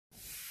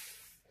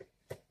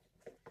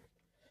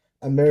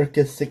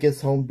America's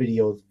Sickest Home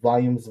Videos,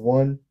 Volumes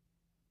 1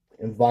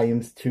 and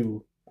Volumes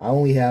 2. I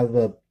only have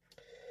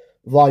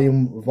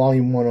volume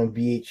 1 on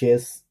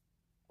VHS.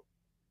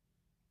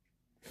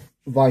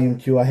 Volume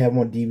 2 I have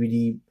on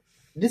DVD.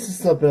 This is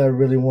something I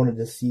really wanted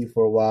to see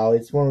for a while.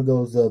 It's one of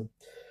those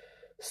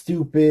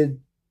stupid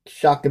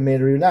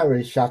shockumentary, not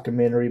really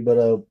shockumentary,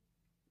 but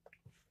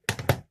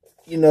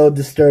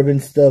disturbing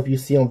stuff you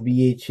see on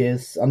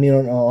VHS. I mean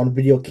on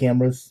video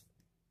cameras.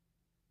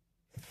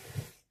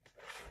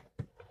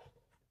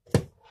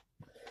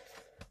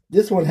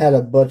 This one had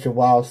a bunch of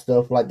wild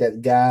stuff, like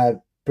that guy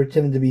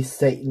pretending to be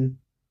Satan.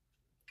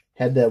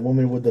 Had that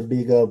woman with the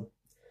big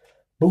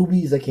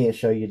boobies. I can't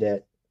show you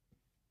that.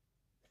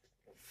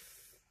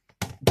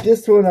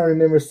 This one, I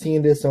remember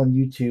seeing this on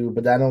YouTube,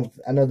 but I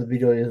know the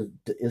video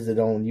isn't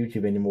on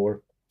YouTube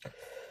anymore.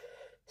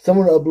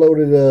 Someone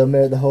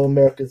uploaded the whole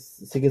America's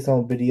Sickest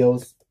Home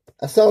Videos.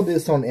 I saw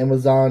this on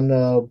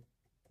Amazon,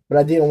 but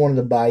I didn't want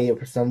to buy it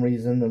for some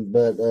reason.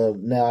 But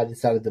now I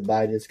decided to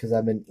buy this because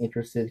I've been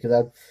interested. Because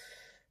I've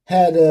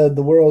had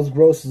the world's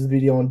grossest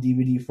video on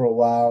DVD for a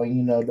while.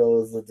 You know,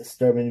 those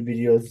disturbing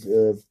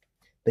videos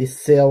they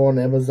sell on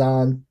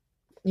Amazon.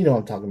 You know what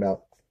I'm talking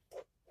about.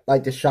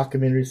 Like the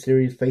shockumentary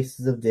series,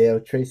 Faces of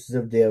Death, Traces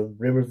of Death,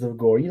 Rivers of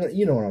Gore.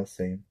 You know what I'm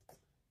saying.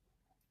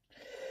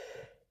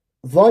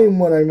 Volume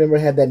 1, I remember,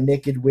 had that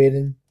naked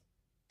wedding.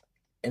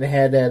 And it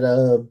had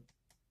that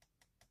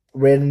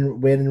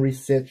wedding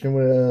reception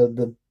where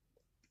the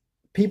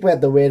people at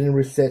the wedding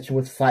reception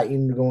was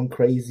fighting, going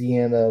crazy,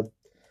 and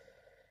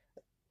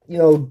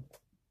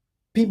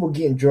people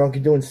getting drunk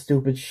and doing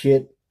stupid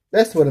shit.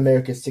 That's what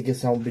America's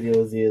Sickest Home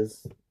Videos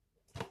is.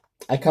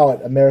 I call it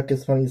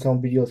America's Funniest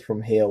Home Videos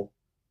from Hell.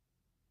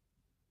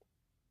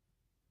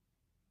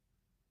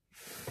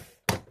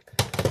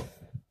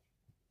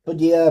 But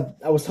yeah,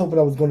 I was hoping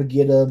I was going to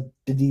get the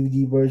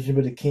DVD version,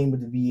 but it came with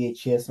the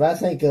VHS. But I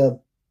think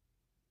the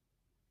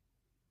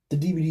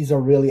DVDs are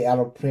really out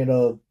of print.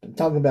 I'm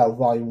talking about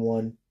Volume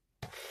 1.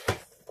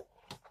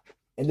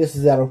 And this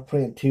is out of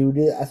print too.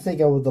 I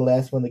think I was the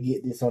last one to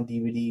get this on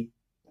DVD.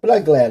 But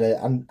I'm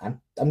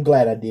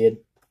glad I did.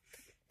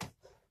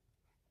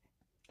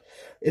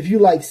 If you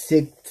like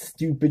sick,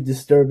 stupid,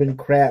 disturbing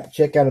crap,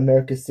 check out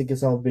America's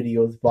Sickest Home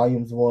Videos,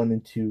 Volumes 1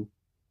 and 2.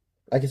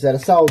 Like I said, I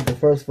saw the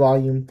first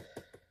volume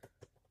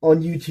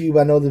on YouTube.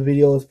 I know the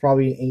videos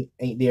probably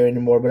ain't there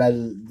anymore, but I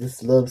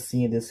just love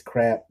seeing this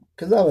crap.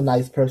 Because I'm a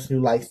nice person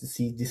who likes to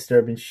see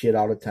disturbing shit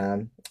all the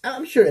time.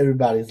 I'm sure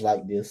everybody's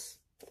like this.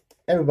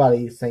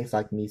 Everybody thinks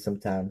like me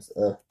sometimes.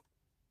 What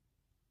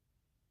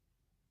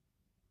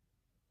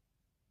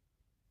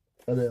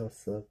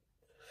else?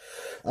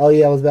 Oh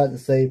yeah, I was about to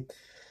say,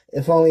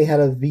 if I only had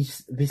a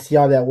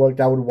VCR that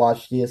worked, I would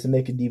watch this and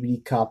make a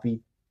DVD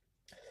copy.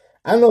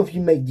 I don't know if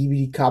you make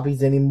DVD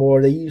copies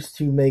anymore. They used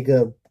to make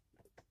make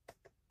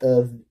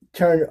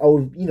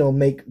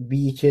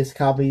VHS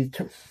copies.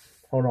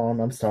 Hold on,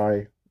 I'm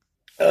sorry.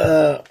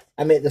 I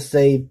meant to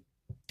say,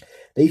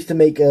 they used to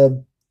make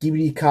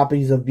DVD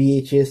copies of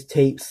VHS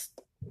tapes,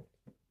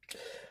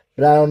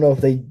 but I don't know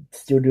if they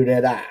still do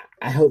that.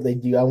 I hope they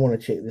do. I want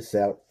to check this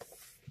out.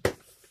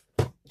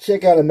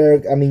 Check out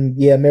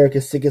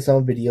America's Sickest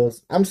Home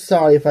Videos. I'm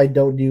sorry if I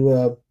don't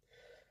do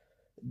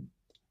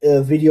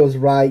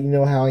videos right. You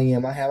know how I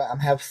am. I'm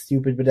half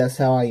stupid, but that's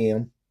how I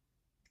am.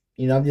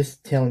 You know, I'm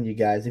just telling you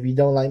guys. If you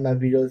don't like my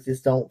videos,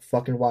 just don't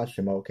fucking watch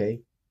them,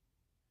 okay?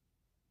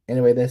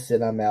 Anyway, that's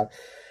it. I'm out.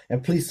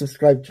 And please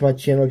subscribe to my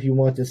channel if you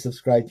want to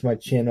subscribe to my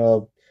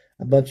channel.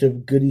 A bunch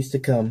of goodies to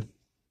come.